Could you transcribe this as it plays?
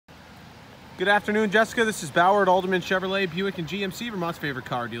Good afternoon, Jessica. This is Bauer at Alderman Chevrolet, Buick, and GMC, Vermont's favorite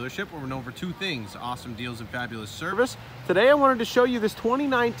car dealership, where we're known for two things: awesome deals and fabulous service. Today I wanted to show you this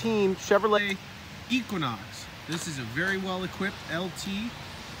 2019 Chevrolet Equinox. This is a very well-equipped LT.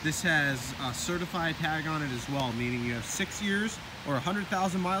 This has a certified tag on it as well, meaning you have 6 years or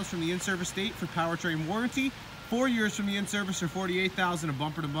 100,000 miles from the in-service date for powertrain warranty, 4 years from the in-service or 48,000 of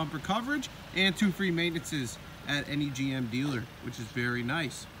bumper-to-bumper coverage, and 2 free maintenances at any GM dealer, which is very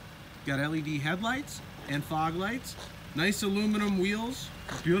nice. Got LED headlights and fog lights, nice aluminum wheels,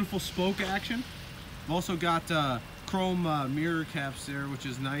 beautiful spoke action. You've also got chrome mirror caps there, which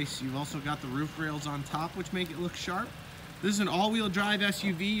is nice. You've also got the roof rails on top, which make it look sharp. This is an all-wheel drive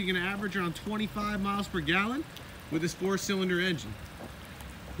SUV. You're going to average around 25 miles per gallon with this 4-cylinder engine.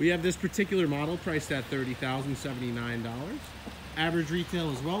 We have this particular model priced at $30,079. Average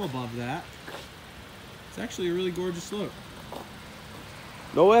retail is well above that. It's actually a really gorgeous look.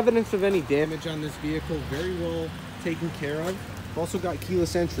 No evidence of any damage on this vehicle, very well taken care of. We've also got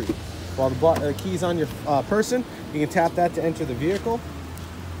keyless entry. While the key's on your person, you can tap that to enter the vehicle.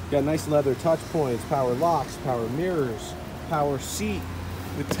 Got nice leather touch points, power locks, power mirrors, power seat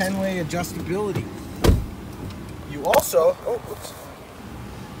with 10-way adjustability. You also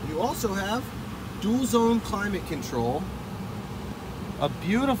have dual zone climate control, a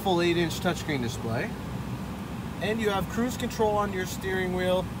beautiful 8-inch touchscreen display, and you have cruise control on your steering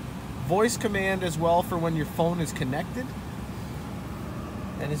wheel, voice command as well for when your phone is connected.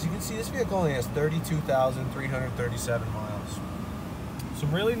 And as you can see, this vehicle only has 32,337 miles.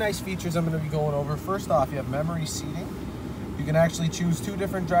 Some really nice features I'm going to be going over. First off, you have memory seating. You can actually choose 2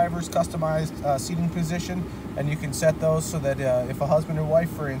 different drivers' customized seating position, and you can set those so that if a husband or wife,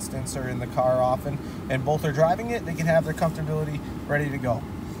 for instance, are in the car often and both are driving it, they can have their comfortability ready to go.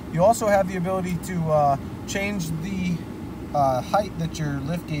 You also have the ability to change the height that your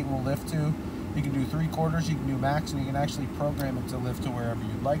lift gate will lift to. You can do 3/4, you can do max, and you can actually program it to lift to wherever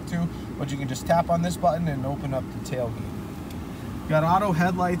you'd like to. But you can just tap on this button and open up the tailgate. Got auto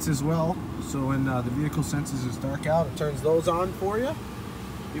headlights as well, so when the vehicle senses it's dark out, it turns those on for you.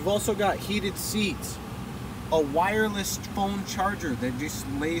 You've also got heated seats, a wireless phone charger that just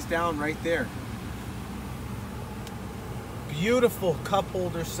lays down right there. Beautiful cup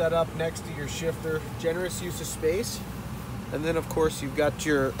holder set up next to your shifter, generous use of space. And then of course you've got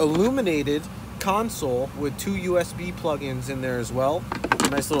your illuminated console with 2 USB plug-ins in there as well.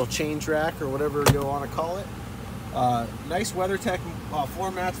 Nice little change rack or whatever you want to call it. Nice WeatherTech floor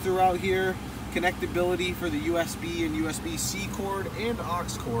mats throughout here. Connectability for the USB and USB-C cord and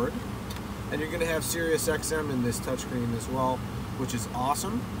aux cord. And you're going to have Sirius XM in this touchscreen as well, which is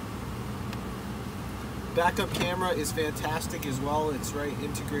awesome. Backup camera is fantastic as well. It's right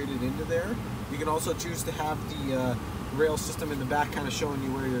integrated into there. You can also choose to have the rail system in the back kind of showing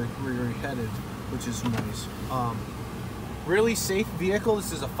you where you're headed, which is nice. Really safe vehicle.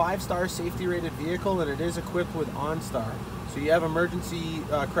 This is a 5-star safety rated vehicle, and it is equipped with OnStar. So you have emergency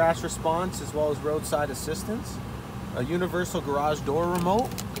crash response as well as roadside assistance. A universal garage door remote.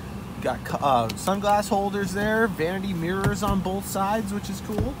 Got sunglass holders there, vanity mirrors on both sides, which is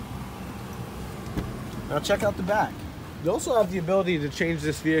cool. Now check out the back. You also have the ability to change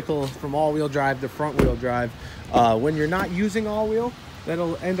this vehicle from all-wheel drive to front-wheel drive. When you're not using all-wheel,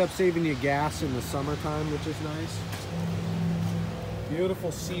 that'll end up saving you gas in the summertime, which is nice.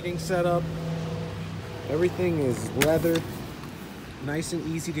 Beautiful seating setup. Everything is leather. Nice and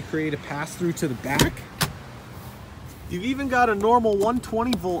easy to create a pass-through to the back. You've even got a normal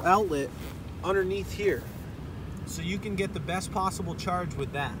 120-volt outlet underneath here, so you can get the best possible charge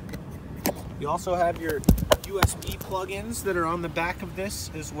with that. You also have your USB plug-ins that are on the back of this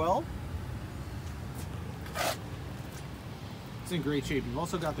as well. It's in great shape. You've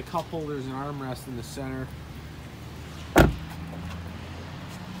also got the cup holders and armrest in the center. It's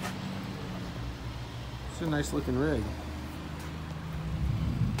a nice looking rig.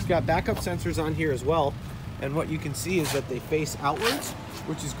 It's got backup sensors on here as well. And what you can see is that they face outwards,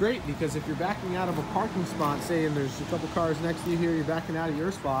 which is great because if you're backing out of a parking spot, say, and there's a couple cars next to you here, you're backing out of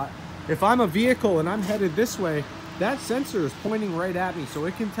your spot. If I'm a vehicle and I'm headed this way, that sensor is pointing right at me, so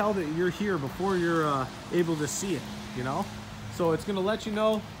it can tell that you're here before you're able to see it, you know? So it's gonna let you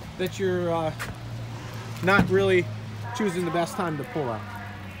know that you're not really choosing the best time to pull out.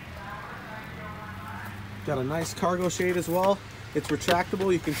 Got a nice cargo shade as well. It's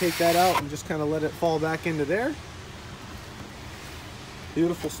retractable. You can take that out and just kind of let it fall back into there.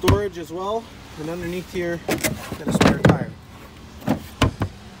 Beautiful storage as well. And underneath here, got a spare tire.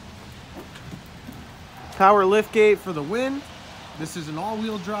 Power liftgate for the win. This is an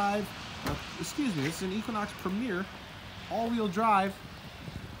all-wheel drive. This is an Equinox Premier all-wheel drive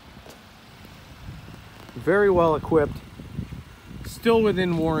very well equipped, still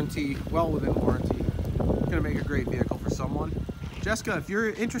within warranty, well within warranty. Gonna make a great vehicle for someone. Jessica, if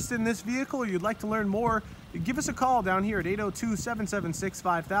you're interested in this vehicle or you'd like to learn more, give us a call down here at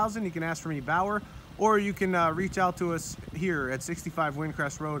 802-776-5000. You can ask for me, Bauer, or you can reach out to us here at 65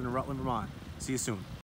 Windcrest Road in Rutland, Vermont. See you soon.